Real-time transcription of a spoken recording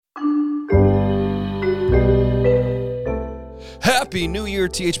Happy New Year,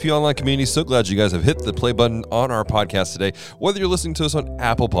 THP Online community. So glad you guys have hit the play button on our podcast today. Whether you're listening to us on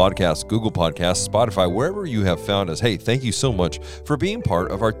Apple Podcasts, Google Podcasts, Spotify, wherever you have found us, hey, thank you so much for being part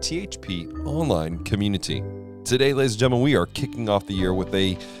of our THP Online community. Today, ladies and gentlemen, we are kicking off the year with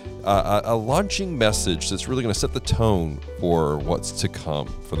a launching message that's really going to set the tone for what's to come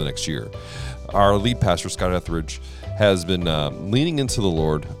for the next year. Our lead pastor, Scott Etheridge, has been leaning into the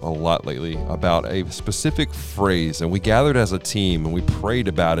Lord a lot lately about a specific phrase, and we gathered as a team and we prayed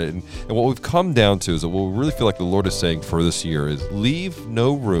about it, and what we've come down to is that what we really feel like the Lord is saying for this year is leave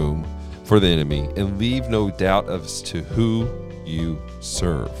no room for the enemy and leave no doubt as to who you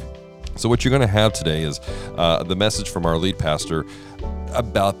serve. So what you're going to have today is the message from our lead pastor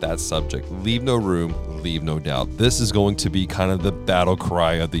about that subject. Leave no room, leave no doubt. This is going to be kind of the battle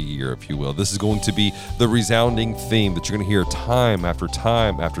cry of the year, if you will. This is going to be the resounding theme that you're going to hear time after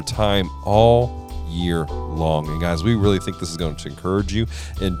time after time all year long. And guys, we really think this is going to encourage you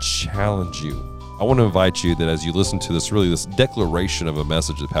and challenge you. I want to invite you that as you listen to this declaration of a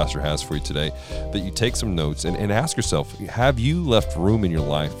message that Pastor has for you today, that you take some notes and ask yourself, have you left room in your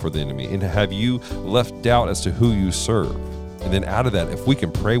life for the enemy? And have you left doubt as to who you serve? And then out of that, if we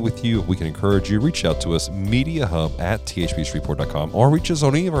can pray with you, if we can encourage you, reach out to us, mediahub@thpshreveport.com, or reach us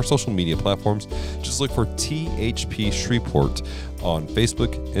on any of our social media platforms. Just look for THP Shreveport on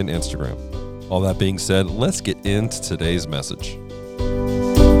Facebook and Instagram. All that being said, let's get into today's message.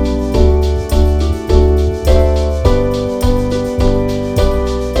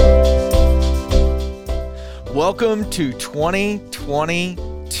 Welcome to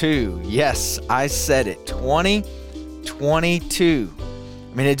 2022. Yes, I said it, 2022.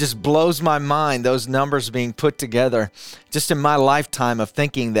 I mean, it just blows my mind, those numbers being put together just in my lifetime of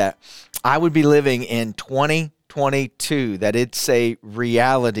thinking that I would be living in 2022, that it's a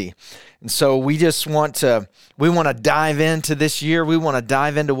reality. And so we want to dive into this year. We want to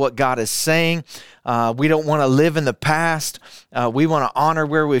dive into what God is saying. We don't want to live in the past. We want to honor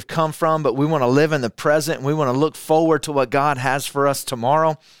where we've come from, but we want to live in the present. And we want to look forward to what God has for us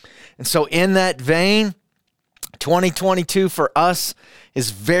tomorrow. And so in that vein, 2022 for us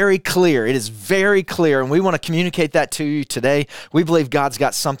is very clear. It is very clear, and we want to communicate that to you today. We believe God's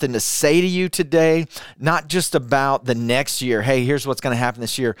got something to say to you today, not just about the next year. Hey, here's what's going to happen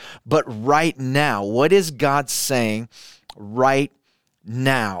this year, but right now. What is God saying right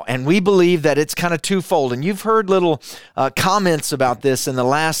now? And we believe that it's kind of twofold. And you've heard little comments about this in the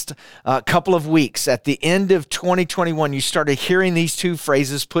last couple of weeks. At the end of 2021, you started hearing these two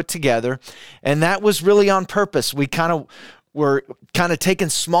phrases put together, and that was really on purpose. We're taking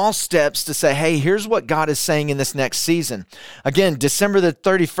small steps to say, hey, here's what God is saying in this next season. Again, December the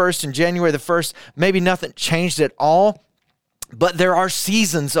 31st and January the 1st, maybe nothing changed at all. But there are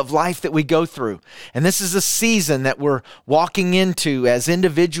seasons of life that we go through. And this is a season that we're walking into as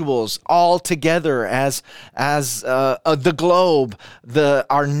individuals, all together as the globe,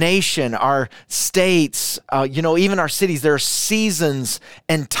 our nation, our states, even our cities. There are seasons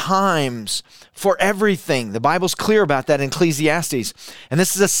and times for everything. The Bible's clear about that in Ecclesiastes. And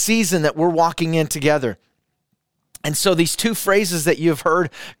this is a season that we're walking in together. And so these two phrases that you've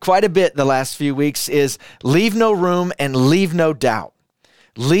heard quite a bit the last few weeks is leave no room and leave no doubt.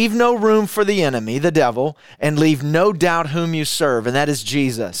 Leave no room for the enemy, the devil, and leave no doubt whom you serve, and that is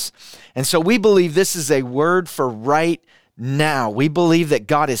Jesus. And so we believe this is a word for right now. We believe that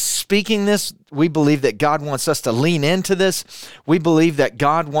God is speaking this. We believe that God wants us to lean into this. We believe that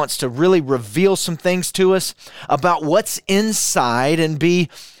God wants to really reveal some things to us about what's inside and be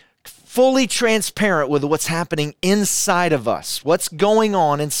fully transparent with what's happening inside of us, what's going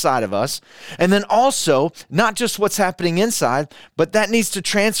on inside of us. And then also, not just what's happening inside, but that needs to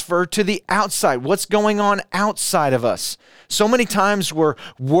transfer to the outside, what's going on outside of us. So many times we're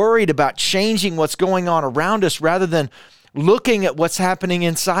worried about changing what's going on around us rather than looking at what's happening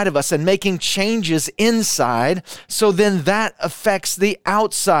inside of us and making changes inside, so then that affects the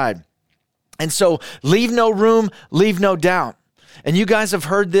outside. And so leave no room, leave no doubt. And you guys have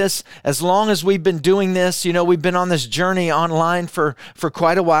heard this as long as we've been doing this. We've been on this journey online for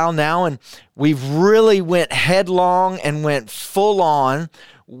quite a while now, and we've really went headlong and went full on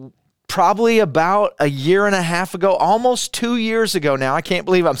probably about a year and a half ago, almost 2 years ago now. I can't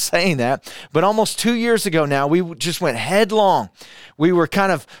believe I'm saying that, but almost 2 years ago now, we just went headlong. We were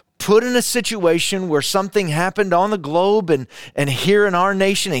kind of put in a situation where something happened on the globe and here in our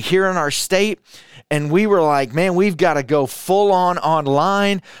nation and here in our state, and we were like, man, we've got to go full on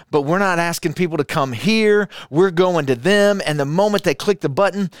online, but we're not asking people to come here. We're going to them. And the moment they click the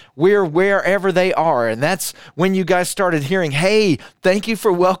button, we're wherever they are. And that's when you guys started hearing, hey, thank you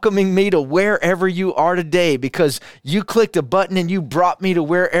for welcoming me to wherever you are today, because you clicked a button and you brought me to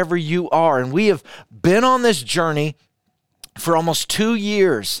wherever you are. And we have been on this journey for almost 2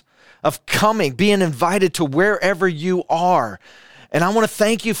 years of being invited to wherever you are. And I want to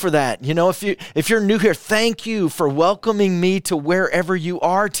thank you for that. You know, if you're new here, thank you for welcoming me to wherever you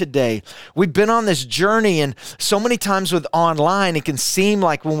are today. We've been on this journey, and so many times with online, it can seem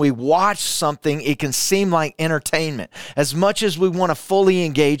like when we watch something, it can seem like entertainment. As much as we want to fully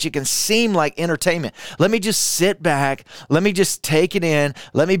engage, it can seem like entertainment. Let me just sit back. Let me just take it in.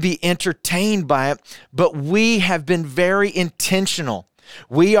 Let me be entertained by it. But we have been very intentional.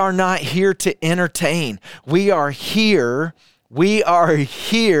 We are not here to entertain. We are here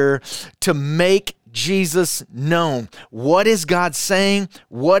to make Jesus known. What is God saying?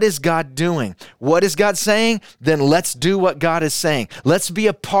 What is God doing? What is God saying? Then let's do what God is saying. Let's be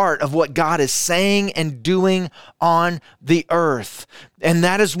a part of what God is saying and doing on the earth. And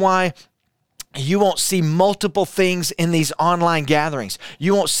that is why you won't see multiple things in these online gatherings.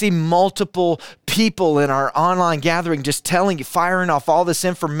 You won't see multiple people in our online gathering just telling you, firing off all this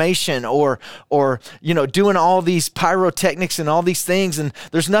information or doing all these pyrotechnics and all these things. And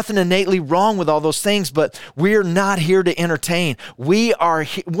there's nothing innately wrong with all those things, but we're not here to entertain. We're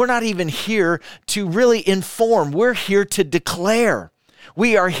not even here to really inform. We're here to declare.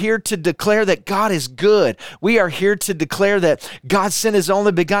 We are here to declare that God is good. We are here to declare that God sent his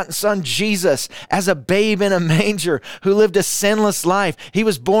only begotten son, Jesus, as a babe in a manger who lived a sinless life. He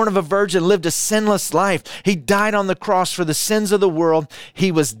was born of a virgin, lived a sinless life. He died on the cross for the sins of the world.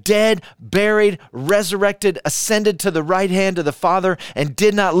 He was dead, buried, resurrected, ascended to the right hand of the Father, and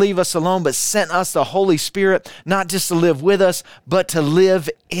did not leave us alone, but sent us the Holy Spirit, not just to live with us, but to live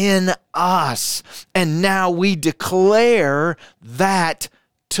in us. And now we declare that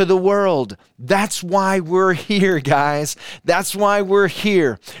to the world. That's why we're here, guys. That's why we're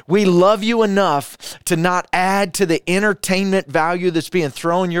here. We love you enough to not add to the entertainment value that's being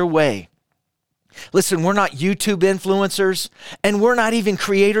thrown your way. Listen, we're not YouTube influencers, and we're not even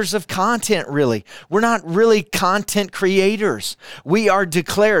creators of content, really. We're not really content creators. We are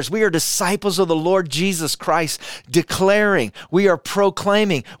declarers. We are disciples of the Lord Jesus Christ, declaring. We are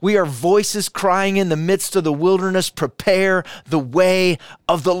proclaiming. We are voices crying in the midst of the wilderness, prepare the way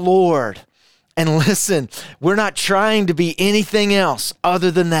of the Lord. And listen, we're not trying to be anything else other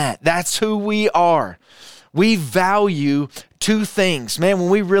than that. That's who we are. We value two things. Man, when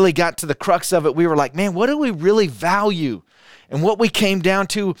we really got to the crux of it, we were like, man, what do we really value? And what we came down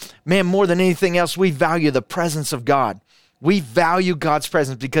to, man, more than anything else, we value the presence of God. We value God's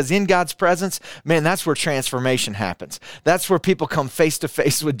presence because in God's presence, man, that's where transformation happens. That's where people come face to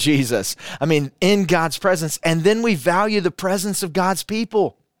face with Jesus. I mean, in God's presence. And then we value the presence of God's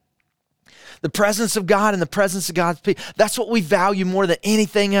people. The presence of God and the presence of God's people. That's what we value more than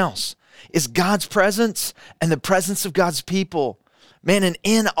anything else. Is God's presence and the presence of God's people. Man, and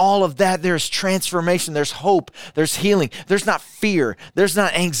in all of that, there's transformation, there's hope, there's healing. There's not fear, there's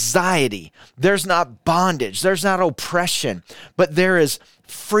not anxiety, there's not bondage, there's not oppression, but there is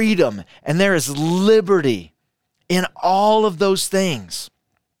freedom and there is liberty in all of those things.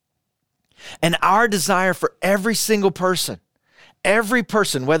 And our desire for every single person,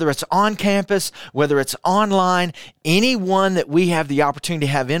 whether it's on campus, whether it's online, anyone that we have the opportunity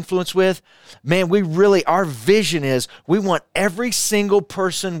to have influence with, man, our vision is we want every single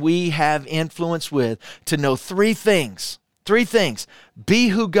person we have influence with to know three things. Be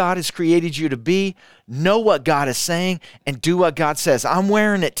who God has created you to be, know what God is saying, and do what God says. I'm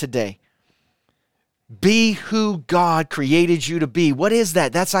wearing it today. Be who God created you to be. What is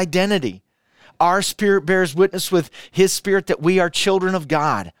that? That's identity. Our spirit bears witness with his spirit that we are children of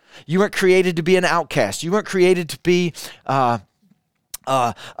God. You weren't created to be an outcast. You weren't created to be a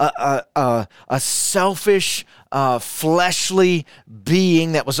selfish, fleshly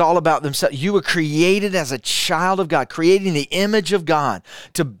being that was all about themselves. You were created as a child of God, created in the image of God,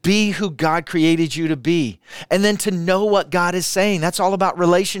 to be who God created you to be. And then to know what God is saying. That's all about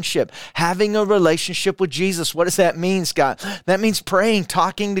relationship. Having a relationship with Jesus. What does that mean, Scott? That means praying,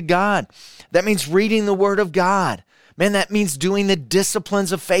 talking to God. That means reading the Word of God. Man, that means doing the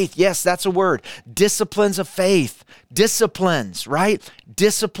disciplines of faith. Yes, that's a word. Disciplines of faith. Disciplines, right?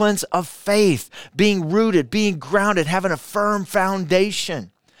 Disciplines of faith. Being rooted, being grounded, having a firm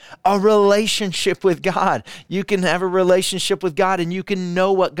foundation. A relationship with God. You can have a relationship with God and you can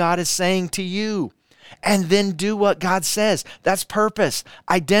know what God is saying to you and then do what God says. That's purpose,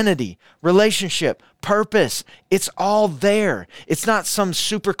 identity, relationship, purpose. It's all there. It's not some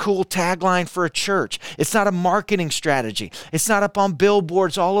super cool tagline for a church. It's not a marketing strategy. It's not up on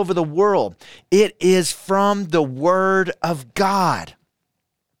billboards all over the world. It is from the Word of God.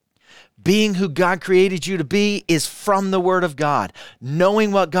 Being who God created you to be is from the Word of God.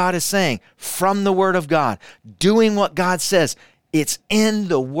 Knowing what God is saying from the Word of God. Doing what God says. It's in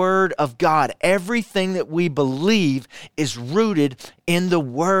the Word of God. Everything that we believe is rooted in the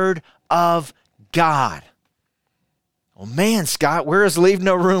Word of God. Oh man, Scott, where is leave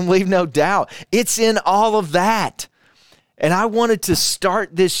no room, leave no doubt? It's in all of that. And I wanted to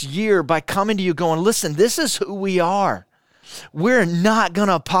start this year by coming to you going, listen, this is who we are. We're not going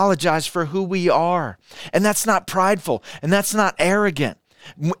to apologize for who we are. And that's not prideful. And that's not arrogant.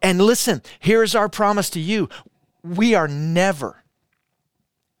 And listen, here's our promise to you. We are never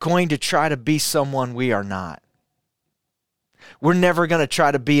going to try to be someone we are not. We're never going to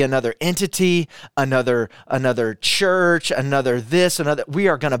try to be another entity, another church, another this, another. We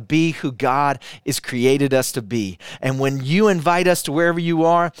are going to be who God has created us to be. And when you invite us to wherever you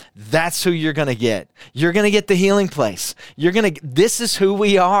are, that's who you're going to get. You're going to get the healing place. This is who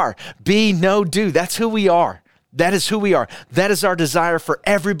we are. Be, know, do. That's who we are. That is who we are. That is our desire for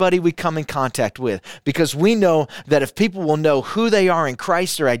everybody we come in contact with, because we know that if people will know who they are in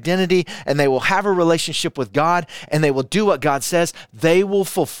Christ, their identity, and they will have a relationship with God, and they will do what God says, they will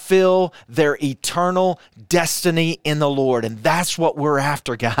fulfill their eternal destiny in the Lord. And that's what we're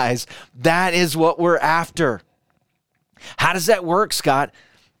after, guys. That is what we're after. How does that work, Scott?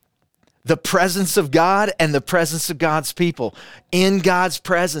 The presence of God and the presence of God's people. In God's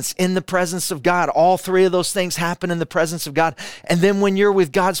presence, in the presence of God. All three of those things happen in the presence of God. And then when you're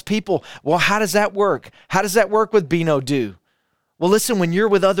with God's people, well, how does that work? How does that work with Be No Do? Well, listen, when you're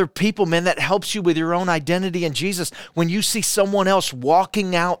with other people, man, that helps you with your own identity in Jesus. When you see someone else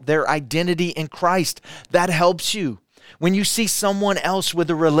walking out their identity in Christ, that helps you. When you see someone else with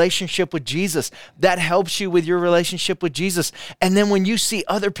a relationship with Jesus, that helps you with your relationship with Jesus. And then when you see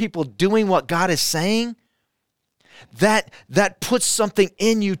other people doing what God is saying, that puts something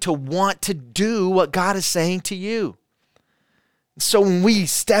in you to want to do what God is saying to you. So when we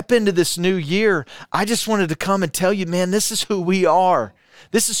step into this new year, I just wanted to come and tell you, man, this is who we are.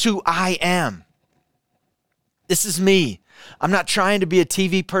 This is who I am. This is me. I'm not trying to be a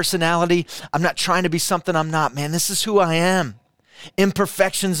TV personality. I'm not trying to be something I'm not. Man, this is who I am.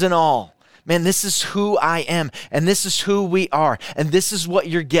 Imperfections and all. Man, this is who I am. And this is who we are. And this is what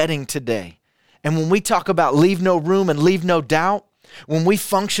you're getting today. And when we talk about leave no room and leave no doubt, when we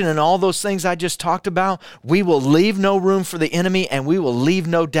function in all those things I just talked about, we will leave no room for the enemy and we will leave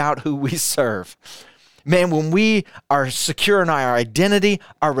no doubt who we serve. Man, when we are secure in our identity,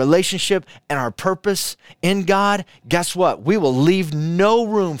 our relationship, and our purpose in God, guess what? We will leave no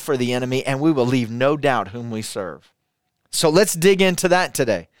room for the enemy and we will leave no doubt whom we serve. So let's dig into that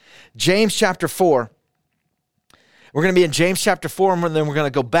today. James chapter 4. We're going to be in James chapter 4 and then we're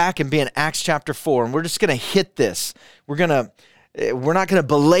going to go back and be in Acts chapter 4. And we're just going to hit this. We're not going to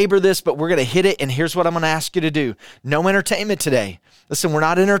belabor this, but we're going to hit it. And here's what I'm going to ask you to do. No entertainment today. Listen, we're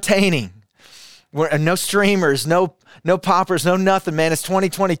not entertaining. No streamers, no poppers, no nothing, man. It's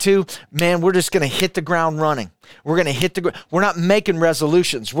 2022. Man, we're just going to hit the ground running. We're not making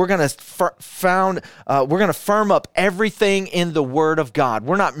resolutions. We're going to firm up everything in the Word of God.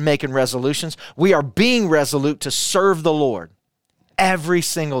 We're not making resolutions. We are being resolute to serve the Lord every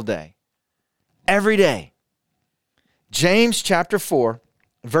single day. Every day. James chapter 4,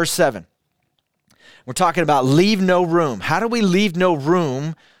 verse 7. We're talking about leave no room. How do we leave no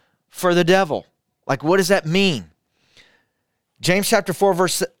room for the devil? Like, what does that mean? James chapter 4,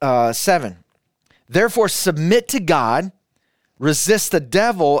 verse 7. Therefore, submit to God, resist the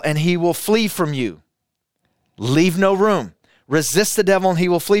devil, and he will flee from you. Leave no room. Resist the devil, and he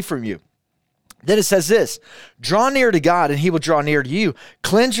will flee from you. Then it says this, draw near to God, and he will draw near to you.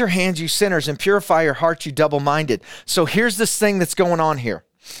 Cleanse your hands, you sinners, and purify your hearts, you double-minded. So here's this thing that's going on here.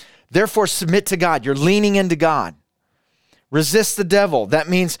 Therefore, submit to God. You're leaning into God. Resist the devil. That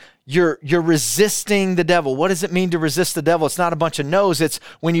means you're resisting the devil. What does it mean to resist the devil? It's not a bunch of no's. It's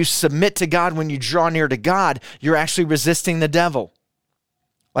when you submit to God, when you draw near to God, you're actually resisting the devil.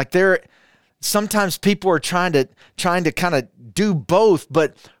 Like sometimes people are trying to kind of do both,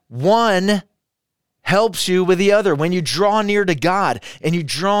 but one helps you with the other. When you draw near to God and you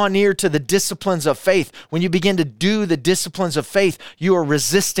draw near to the disciplines of faith, when you begin to do the disciplines of faith, you are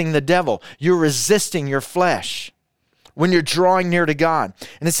resisting the devil. You're resisting your flesh. when you're drawing near to God.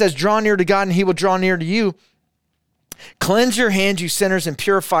 And it says, draw near to God and he will draw near to you. Cleanse your hands, you sinners, and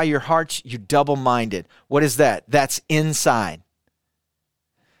purify your hearts, you double-minded. What is that? That's inside.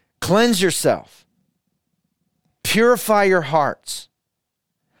 Cleanse yourself. Purify your hearts.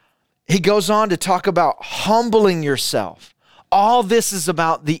 He goes on to talk about humbling yourself. All this is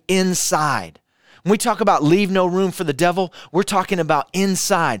about the inside. When we talk about leave no room for the devil, we're talking about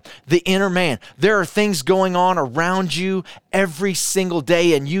inside, the inner man. There are things going on around you every single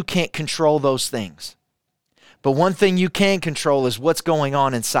day, and you can't control those things. But one thing you can control is what's going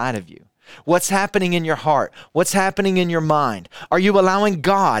on inside of you. What's happening in your heart? What's happening in your mind? Are you allowing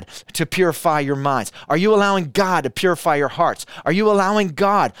God to purify your minds? Are you allowing God to purify your hearts? Are you allowing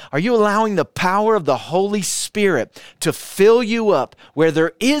the power of the Holy Spirit to fill you up where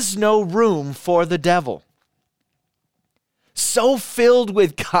there is no room for the devil? So filled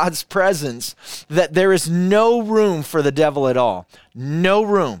with God's presence that there is no room for the devil at all. No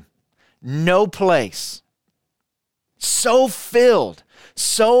room, no place. So filled.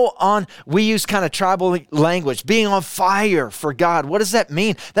 We use kind of tribal language, being on fire for God. What does that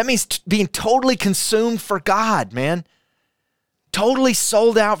mean? That means being totally consumed for God, man. Totally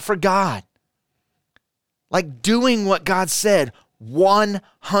sold out for God. Like doing what God said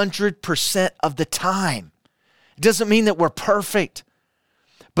 100% of the time. It doesn't mean that we're perfect,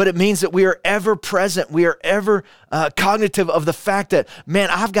 but it means that we are ever present. We are ever cognitive of the fact that, man,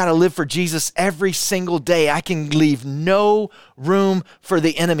 I've got to live for Jesus every single day. I can leave no room for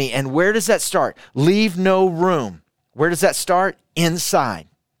the enemy. And where does that start? Leave no room. Where does that start? Inside.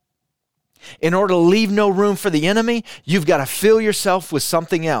 In order to leave no room for the enemy, you've got to fill yourself with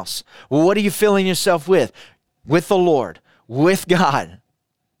something else. Well, what are you filling yourself with? With the Lord, with God.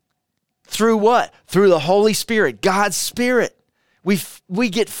 Through what? Through the Holy Spirit, God's Spirit. We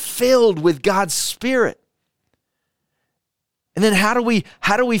get filled with God's Spirit. And then how do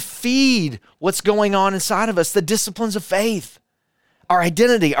we feed what's going on inside of us? The disciplines of faith. Our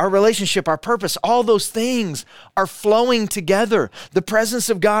identity, our relationship, our purpose, all those things are flowing together. The presence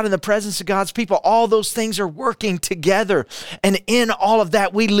of God and the presence of God's people, all those things are working together. And in all of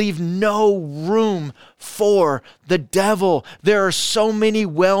that, we leave no room for the devil. There are so many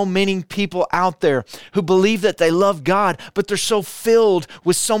well-meaning people out there who believe that they love God, but they're so filled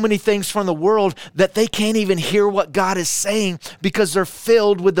with so many things from the world that they can't even hear what God is saying because they're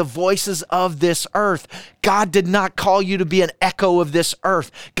filled with the voices of this earth. God did not call you to be an echo of this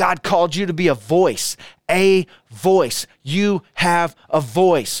earth. God called you to be a voice. A voice. You have a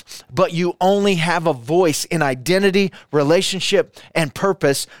voice, but you only have a voice in identity, relationship, and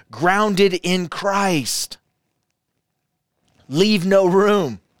purpose grounded in Christ. Leave no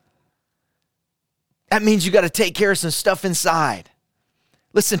room. That means you got to take care of some stuff inside.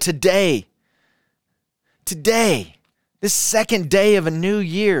 Listen, today, this second day of a new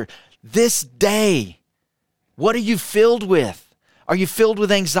year, this day, what are you filled with? Are you filled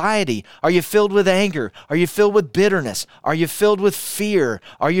with anxiety? Are you filled with anger? Are you filled with bitterness? Are you filled with fear?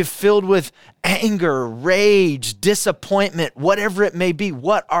 Are you filled with anger, rage, disappointment, whatever it may be?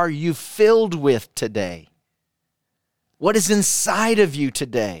 What are you filled with today? What is inside of you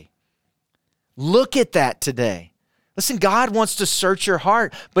today? Look at that today. Listen, God wants to search your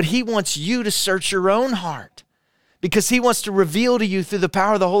heart, but He wants you to search your own heart because He wants to reveal to you through the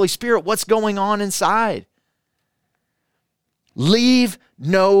power of the Holy Spirit what's going on inside. Leave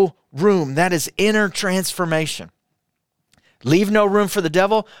no room. That is inner transformation. Leave no room for the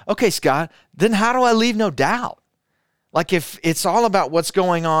devil. Okay, Scott, then how do I leave no doubt? Like if it's all about what's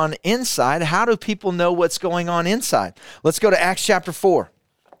going on inside, how do people know what's going on inside? Let's go to Acts chapter 4.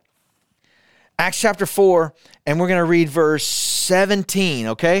 Acts chapter 4, and we're going to read verse 17,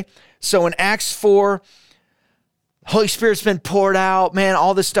 okay? So in Acts 4, Holy Spirit's been poured out. Man,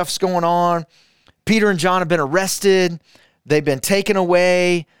 all this stuff's going on. Peter and John have been arrested. They've been taken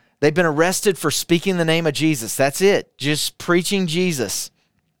away. They've been arrested for speaking the name of Jesus. That's it. Just preaching Jesus.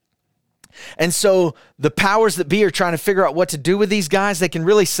 And so the powers that be are trying to figure out what to do with these guys. They can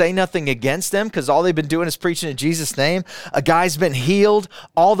really say nothing against them because all they've been doing is preaching in Jesus' name. A guy's been healed.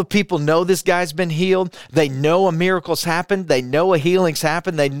 All the people know this guy's been healed. They know a miracle's happened. They know a healing's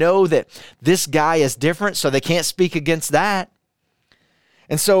happened. They know that this guy is different, so they can't speak against that.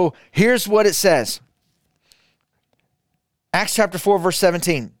 And so here's what it says. Acts chapter 4, verse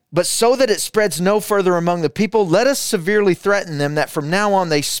 17. But so that it spreads no further among the people, let us severely threaten them that from now on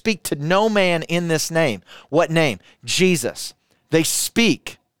they speak to no man in this name. What name? Jesus. They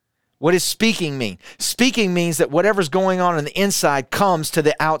speak. What does speaking mean? Speaking means that whatever's going on the inside comes to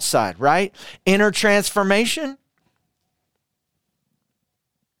the outside, right? Inner transformation.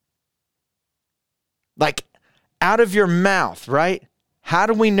 Like Out of your mouth, right? How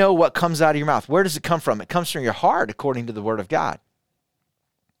do we know what comes out of your mouth? Where does it come from? It comes from your heart, according to the Word of God.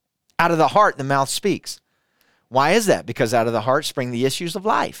 Out of the heart, the mouth speaks. Why is that? Because out of the heart spring the issues of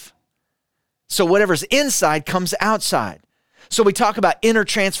life. So whatever's inside comes outside. So we talk about inner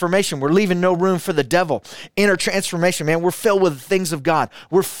transformation. We're leaving no room for the devil. Inner transformation, man, we're filled with the things of God.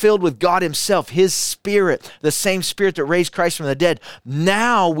 We're filled with God himself, his Spirit, the same Spirit that raised Christ from the dead.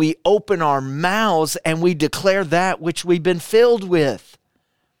 Now we open our mouths and we declare that which we've been filled with.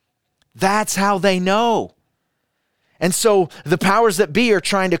 That's how they know. And so the powers that be are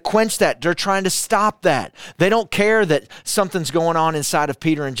trying to quench that. They're trying to stop that. They don't care that something's going on inside of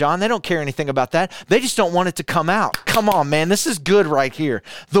Peter and John. They don't care anything about that. They just don't want it to come out. Come on, man. This is good right here.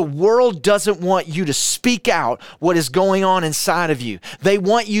 The world doesn't want you to speak out what is going on inside of you. They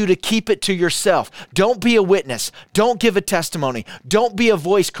want you to keep it to yourself. Don't be a witness. Don't give a testimony. Don't be a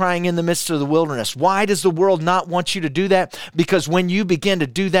voice crying in the midst of the wilderness. Why does the world not want you to do that? Because when you begin to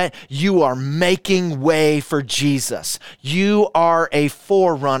do that, you are making way for Jesus. You are a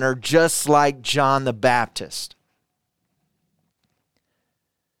forerunner just like John the Baptist.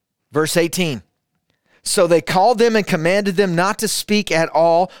 Verse 18. So they called them and commanded them not to speak at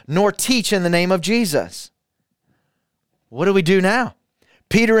all, nor teach in the name of Jesus. What do we do now?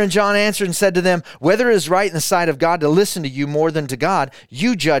 Peter and John answered and said to them, whether it is right in the sight of God to listen to you more than to God,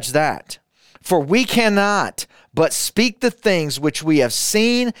 you judge that. For we cannot but speak the things which we have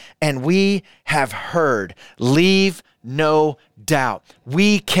seen and we have heard. Leave no doubt.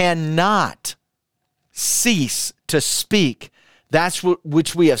 We cannot cease to speak. That's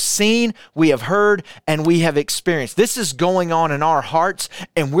which we have seen, we have heard, and we have experienced. This is going on in our hearts,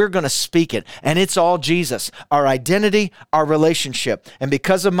 and we're going to speak it. And it's all Jesus, our identity, our relationship. And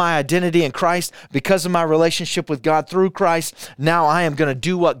because of my identity in Christ, because of my relationship with God through Christ, now I am going to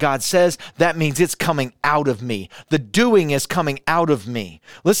do what God says. That means it's coming out of me. The doing is coming out of me.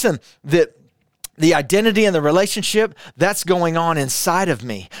 Listen, the identity and the relationship, that's going on inside of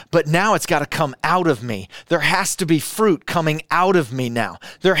me. But now it's got to come out of me. There has to be fruit coming out of me now.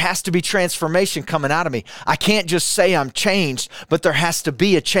 There has to be transformation coming out of me. I can't just say I'm changed, but there has to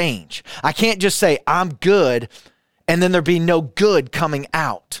be a change. I can't just say I'm good and then there be no good coming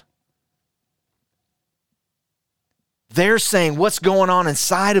out. They're saying what's going on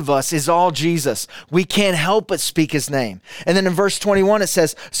inside of us is all Jesus. We can't help but speak his name. And then in verse 21 it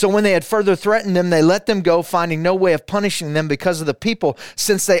says, so when they had further threatened them, they let them go, finding no way of punishing them because of the people,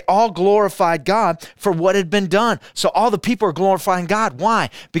 since they all glorified God for what had been done. So all the people are glorifying God. Why?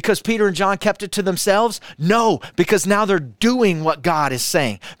 Because Peter and John kept it to themselves? No, because now they're doing what God is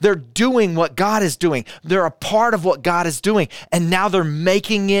saying. They're doing what God is doing. They're a part of what God is doing. And now they're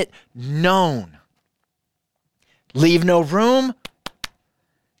making it known. Leave no room,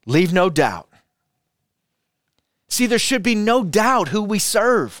 leave no doubt. See, there should be no doubt who we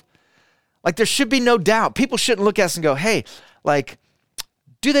serve. Like, there should be no doubt. People shouldn't look at us and go, hey, like,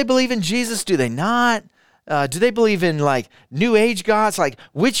 do they believe in Jesus? Do they not? Do they believe in, like, New Age gods? Like,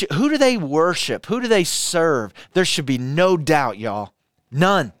 who do they worship? Who do they serve? There should be no doubt, y'all.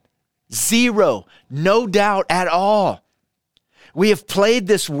 None. Zero. No doubt at all. We have played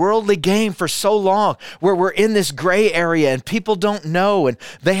this worldly game for so long where we're in this gray area and people don't know and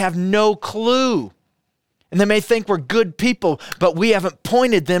they have no clue. And they may think we're good people, but we haven't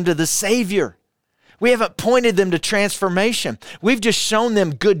pointed them to the Savior. We haven't pointed them to transformation. We've just shown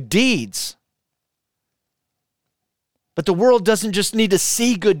them good deeds. But the world doesn't just need to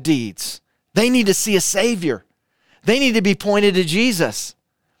see good deeds. They need to see a Savior. They need to be pointed to Jesus.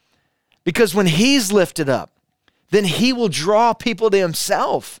 Because when he's lifted up, then he will draw people to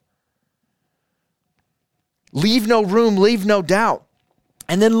himself. Leave no room, leave no doubt.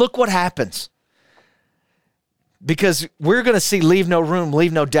 And then look what happens. Because we're going to see leave no room,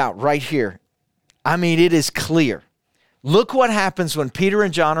 leave no doubt right here. I mean, it is clear. Look what happens when Peter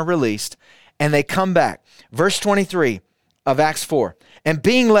and John are released and they come back. Verse 23 of Acts 4. And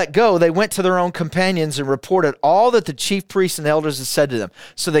being let go, they went to their own companions and reported all that the chief priests and elders had said to them.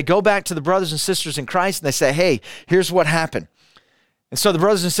 So they go back to the brothers and sisters in Christ and they say, hey, here's what happened. And so the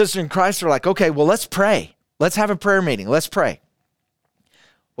brothers and sisters in Christ are like, okay, well, let's pray. Let's have a prayer meeting. Let's pray.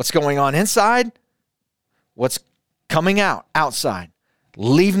 What's going on inside? What's coming out outside?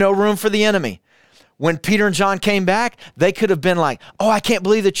 Leave no room for the enemy. When Peter and John came back, they could have been like, oh, I can't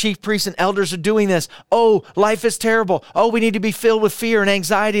believe the chief priests and elders are doing this. Oh, life is terrible. Oh, we need to be filled with fear and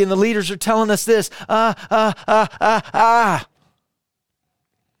anxiety, and the leaders are telling us this.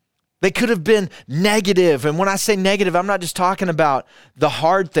 They could have been negative. And when I say negative, I'm not just talking about the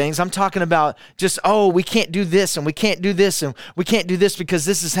hard things. I'm talking about just, oh, we can't do this and we can't do this and we can't do this because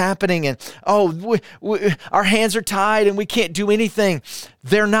this is happening. And, oh, our hands are tied and we can't do anything.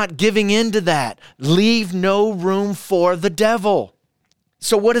 They're not giving in to that. Leave no room for the devil.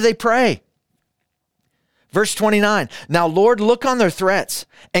 So what do they pray? Verse 29, now, Lord, look on their threats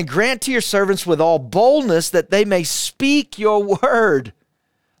and grant to your servants with all boldness that they may speak your word.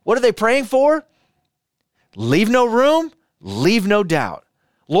 What are they praying for? Leave no room, leave no doubt.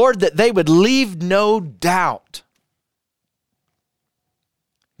 Lord, that they would leave no doubt.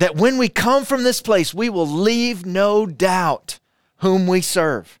 That when we come from this place, we will leave no doubt whom we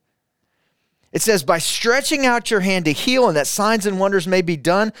serve. It says, by stretching out your hand to heal, and that signs and wonders may be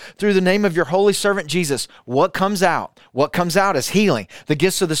done through the name of your holy servant Jesus. What comes out? What comes out is healing, the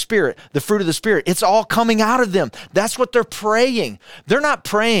gifts of the Spirit, the fruit of the Spirit. It's all coming out of them. That's what they're praying. They're not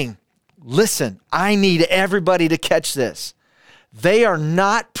praying, listen, I need everybody to catch this. They are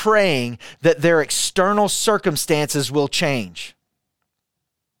not praying that their external circumstances will change.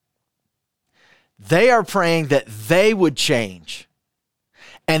 They are praying that they would change.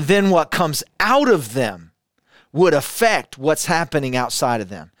 And then what comes out of them would affect what's happening outside of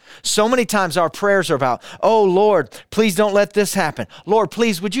them. So many times our prayers are about, oh, Lord, please don't let this happen. Lord,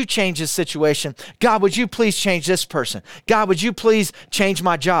 please, would you change this situation? God, would you please change this person? God, would you please change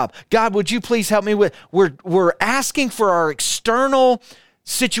my job? God, would you please help me with... We're asking for our external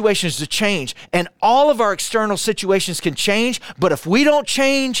situations to change. And all of our external situations can change, but if we don't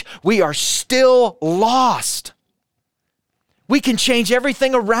change, we are still lost. We can change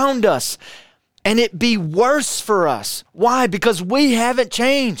everything around us and it be worse for us. Why? Because we haven't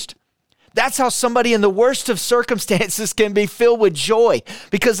changed. That's how somebody in the worst of circumstances can be filled with joy,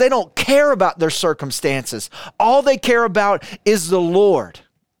 because they don't care about their circumstances. All they care about is the Lord.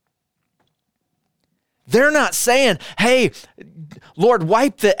 They're not saying, hey, Lord,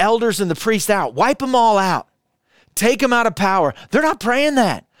 wipe the elders and the priests out. Wipe them all out. Take them out of power. They're not praying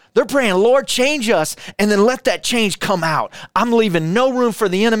that. They're praying, Lord, change us, and then let that change come out. I'm leaving no room for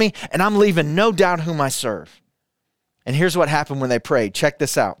the enemy, and I'm leaving no doubt whom I serve. And here's what happened when they prayed. Check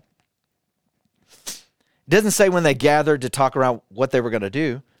this out. It doesn't say when they gathered to talk about what they were going to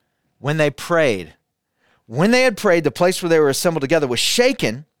do. When they prayed. When they had prayed, the place where they were assembled together was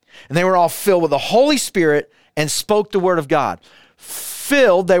shaken, and they were all filled with the Holy Spirit and spoke the word of God.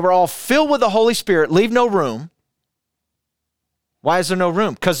 They were all filled with the Holy Spirit. Leave no room. Why is there no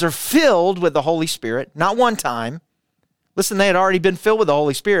room? Because they're filled with the Holy Spirit, not one time. Listen, they had already been filled with the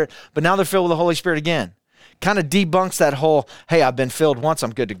Holy Spirit, but now they're filled with the Holy Spirit again. Kind of debunks that whole, hey, I've been filled once,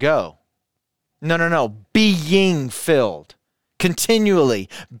 I'm good to go. No. Being filled. Continually.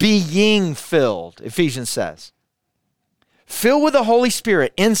 Being filled, Ephesians says. Filled with the Holy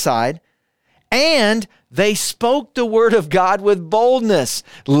Spirit inside, and they spoke the word of God with boldness.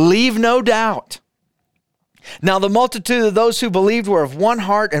 Leave no doubt. Now the multitude of those who believed were of one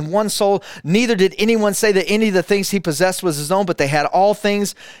heart and one soul. Neither did anyone say that any of the things he possessed was his own, but they had all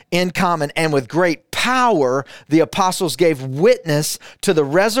things in common. And with great power, the apostles gave witness to the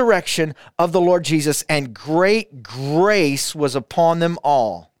resurrection of the Lord Jesus, and great grace was upon them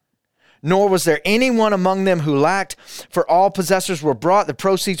all. Nor was there anyone among them who lacked, for all possessors were brought, the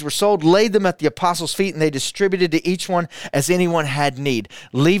proceeds were sold, laid them at the apostles' feet, and they distributed to each one as anyone had need.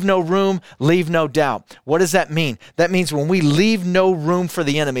 Leave no room, leave no doubt. What does that mean? That means when we leave no room for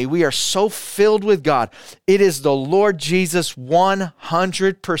the enemy, we are so filled with God. It is the Lord Jesus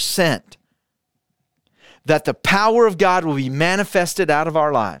 100% that the power of God will be manifested out of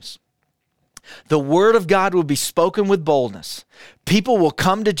our lives. The word of God will be spoken with boldness. People will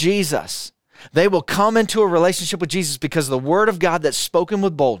come to Jesus. They will come into a relationship with Jesus because of the word of God that's spoken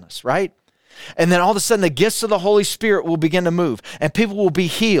with boldness, right? And then all of a sudden the gifts of the Holy Spirit will begin to move and people will be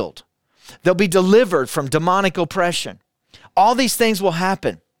healed. They'll be delivered from demonic oppression. All these things will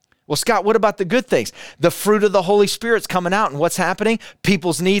happen. Well, Scott, what about the good things? The fruit of the Holy Spirit's coming out, and what's happening?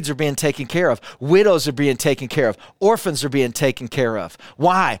 People's needs are being taken care of. Widows are being taken care of. Orphans are being taken care of.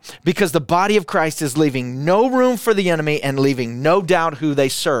 Why? Because the body of Christ is leaving no room for the enemy and leaving no doubt who they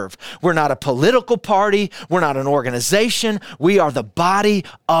serve. We're not a political party. We're not an organization. We are the body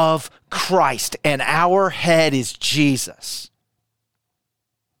of Christ, and our head is Jesus.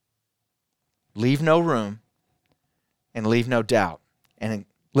 Leave no room and leave no doubt. And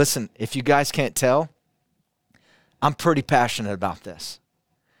listen, if you guys can't tell, I'm pretty passionate about this.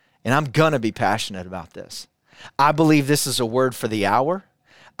 And I'm going to be passionate about this. I believe this is a word for the hour.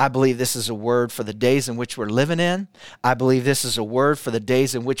 I believe this is a word for the days in which we're living in. I believe this is a word for the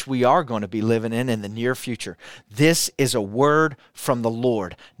days in which we are going to be living in the near future. This is a word from the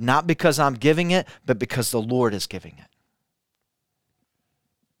Lord, not because I'm giving it, but because the Lord is giving it.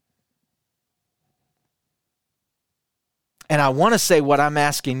 And I want to say what I'm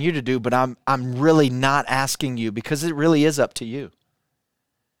asking you to do, but I'm really not asking you, because it really is up to you.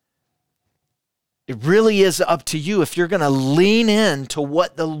 It really is up to you if you're going to lean in to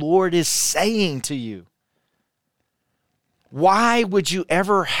what the Lord is saying to you. Why would you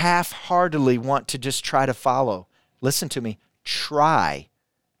ever half-heartedly want to just try to follow? Listen to me. Try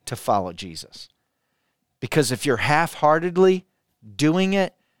to follow Jesus. Because if you're half-heartedly doing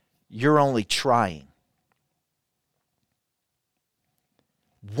it, you're only trying.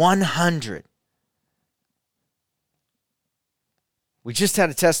 100. We just had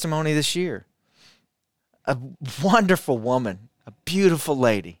a testimony this year. A wonderful woman, a beautiful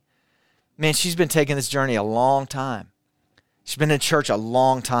lady. Man, she's been taking this journey a long time. She's been in church a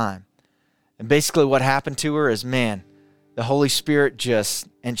long time. And basically what happened to her is, man, the Holy Spirit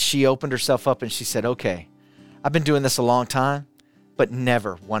and she opened herself up and she said, okay, I've been doing this a long time, but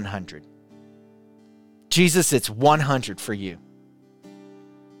never 100. Jesus, it's 100 for you.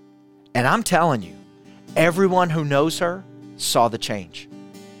 And I'm telling you, everyone who knows her saw the change.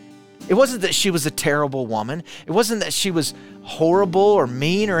 It wasn't that she was a terrible woman. It wasn't that she was horrible or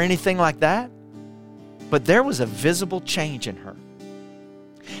mean or anything like that. But there was a visible change in her.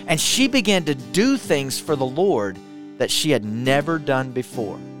 And she began to do things for the Lord that she had never done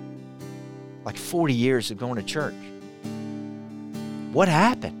before. Like 40 years of going to church. What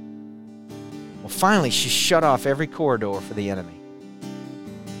happened? Well, finally, she shut off every corridor for the enemy.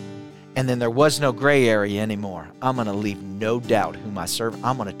 And then there was no gray area anymore. I'm going to leave no doubt whom I serve.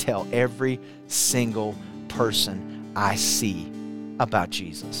 I'm going to tell every single person I see about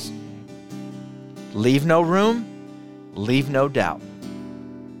Jesus. Leave no room, leave no doubt.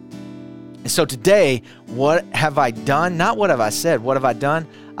 And so today, what have I done? Not what have I said. What have I done?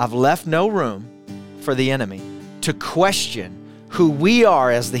 I've left no room for the enemy to question who we are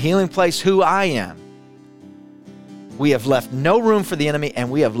as the healing place, who I am. We have left no room for the enemy, and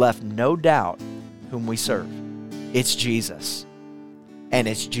we have left no doubt whom we serve. It's Jesus. And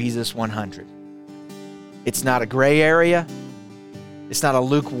it's Jesus 100. It's not a gray area. It's not a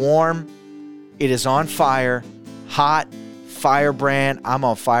lukewarm. It is on fire, hot, firebrand. I'm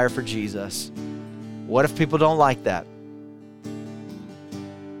on fire for Jesus. What if people don't like that?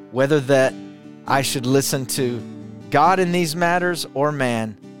 Whether that I should listen to God in these matters or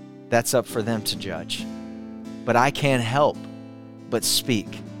man, that's up for them to judge. But I can't help but speak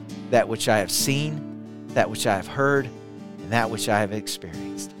that which I have seen, that which I have heard, and that which I have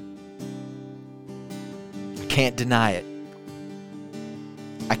experienced. I can't deny it.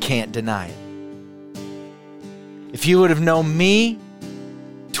 I can't deny it. If you would have known me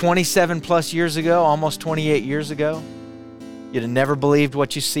 27 plus years ago, almost 28 years ago, you'd have never believed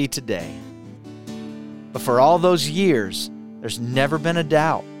what you see today. But for all those years, there's never been a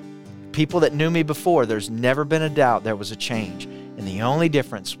doubt. People that knew me before, there's never been a doubt there was a change. And the only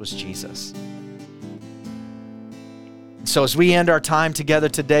difference was Jesus. So as we end our time together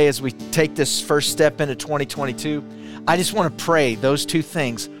today, as we take this first step into 2022, I just want to pray those two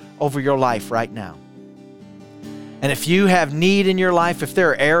things over your life right now. And if you have need in your life, if there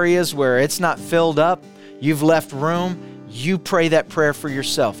are areas where it's not filled up, you've left room, you pray that prayer for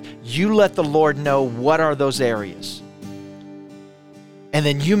yourself. You let the Lord know what are those areas. And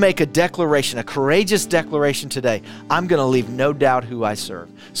then you make a declaration, a courageous declaration today. I'm going to leave no doubt who I serve.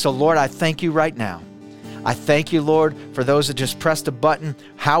 So Lord, I thank you right now. I thank you, Lord, for those that just pressed a button,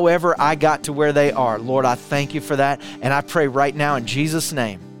 however I got to where they are. Lord, I thank you for that. And I pray right now in Jesus'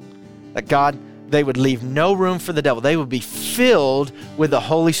 name that God, they would leave no room for the devil. They would be filled with the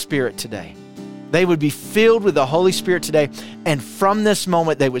Holy Spirit today. They would be filled with the Holy Spirit today. And from this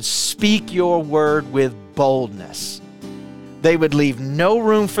moment, they would speak your word with boldness. They would leave no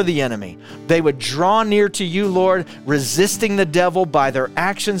room for the enemy. They would draw near to you, Lord, resisting the devil by their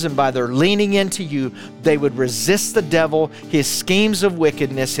actions and by their leaning into you. They would resist the devil, his schemes of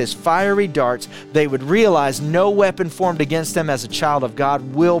wickedness, his fiery darts. They would realize no weapon formed against them as a child of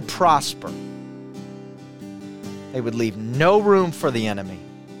God will prosper. They would leave no room for the enemy,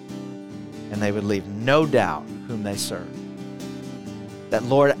 and they would leave no doubt whom they serve. That,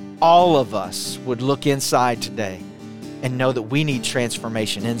 Lord, all of us would look inside today and know that we need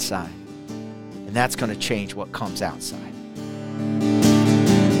transformation inside. And that's going to change what comes outside.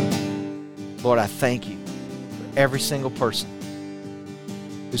 Lord, I thank you for every single person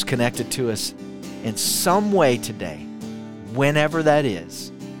who's connected to us in some way today, whenever that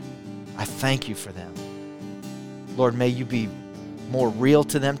is. I thank you for them. Lord, may you be more real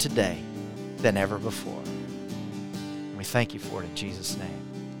to them today than ever before. We thank you for it in Jesus'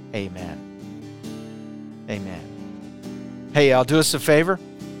 name. Amen. Amen. Hey, I'll do us a favor.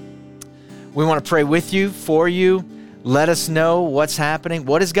 We want to pray with you, for you. Let us know what's happening.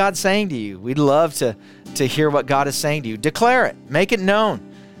 What is God saying to you? We'd love to hear what God is saying to you. Declare it. Make it known.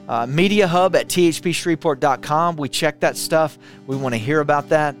 Media Hub at thpshreveport.com. We check that stuff. We want to hear about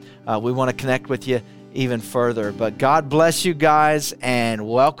that. We want to connect with you even further. But God bless you guys, and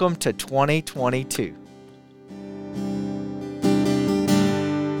welcome to 2022.